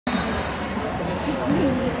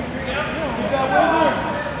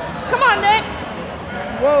Come on, Nick.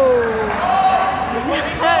 Whoa.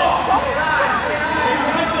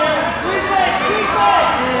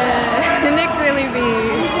 Yeah, Nick really be.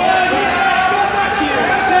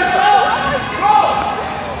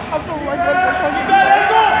 I feel like that's the punch.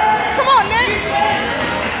 Come on, Nick.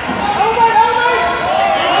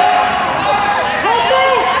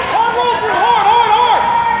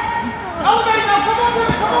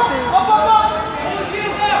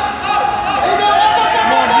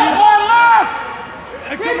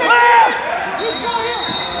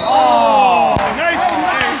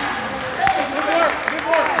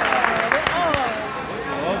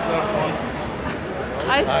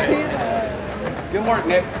 Good work,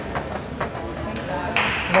 Nick.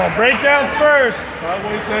 Come on, breakdowns first.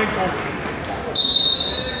 Sideways ankle.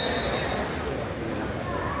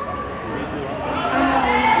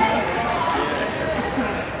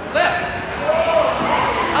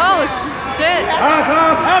 Oh, shit. Half.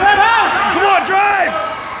 Come on, drive.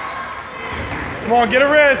 Come on, get a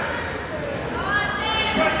wrist.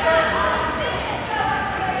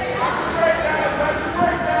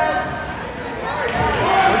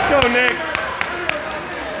 Let's go, Nick.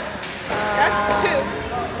 That's 2.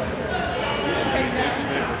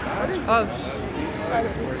 Oh, 5.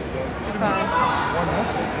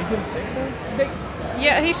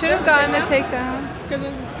 Yeah, he should have gotten a takedown.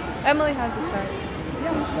 Emily has the start.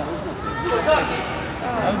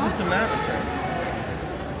 That was just a mat return.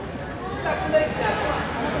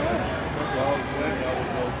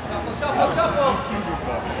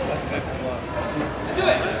 That's excellent.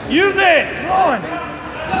 Use it! Come on!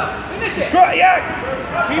 Finish it! Try, yeah!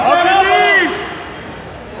 Keep on your knees!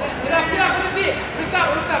 Get up with the feet! Look up!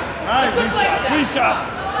 Alright, 3 shots.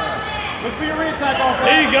 Look for your re-attack off.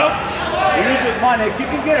 There you go. Use it, come on, Nick. You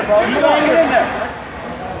can get it, bro. Come on, get in there.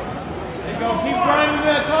 There you go. Keep grinding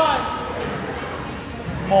that time.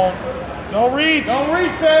 Come on. Don't reach. Don't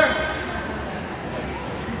reach there.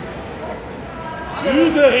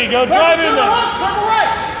 Use it. There you go. Drive in there. Circle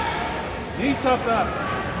right. Knee tough up.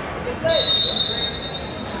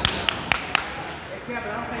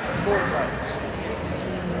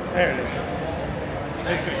 There it is.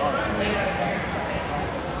 They fixed it.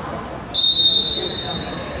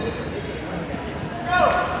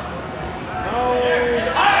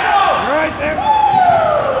 Right there.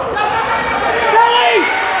 Billy!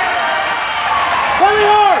 Play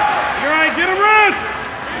hard! You're right, get a wrist!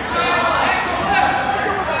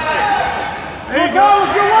 There you go,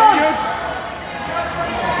 let's get one!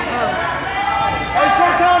 Hey,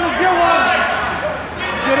 short time, let's get one!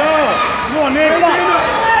 Let's get up! Come on, Nick, come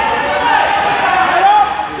on!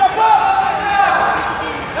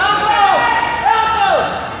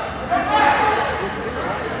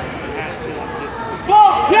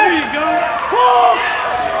 There you go. Woo!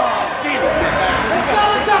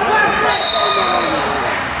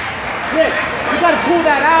 Nick, you gotta pull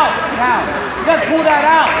that out now. You gotta pull that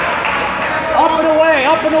out. Up and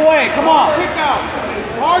away, come on. Kick out.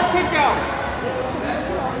 Hard kick out.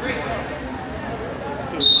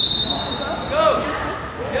 Go!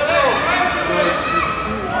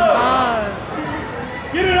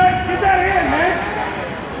 Get it up. Get that in, man.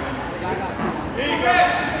 There you go.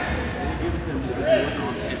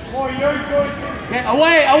 Oh, you're going.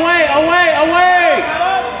 Away.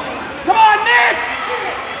 Come on, Nick.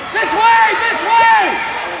 This way.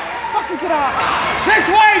 Fucking get out. This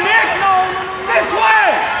way, Nick. No. This way.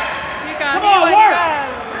 You got Come on, work.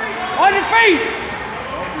 On your feet.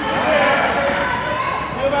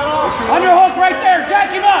 Underhook right there.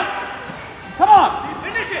 Jack him up. Come on.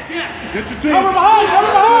 Finish it! Yeah! Get your team. Cover behind.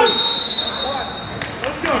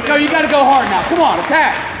 Let's go. You got to go hard now. Come on,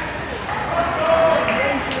 attack.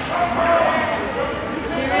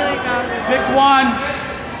 He really got this. 6-1.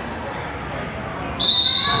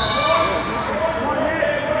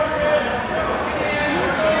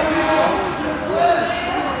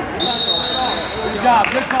 Good job.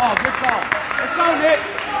 Good call. Let's go, Nick.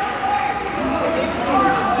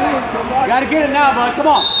 You got to get it now, bud. Come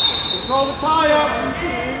on. Control the tie up.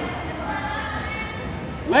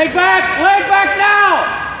 Leg back now.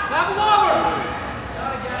 Level over!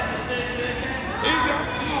 Here you go.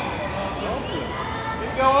 Here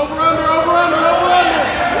you go. Over, under. Level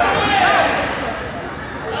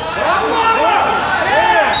over!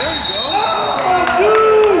 Yeah, there you go.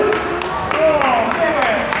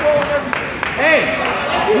 Hey,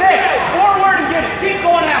 Nick, forward and get it. Keep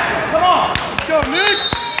going after it. Come on. Let's go, Nick.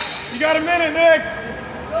 You got a minute, Nick.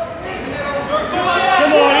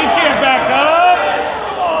 Come on, he can't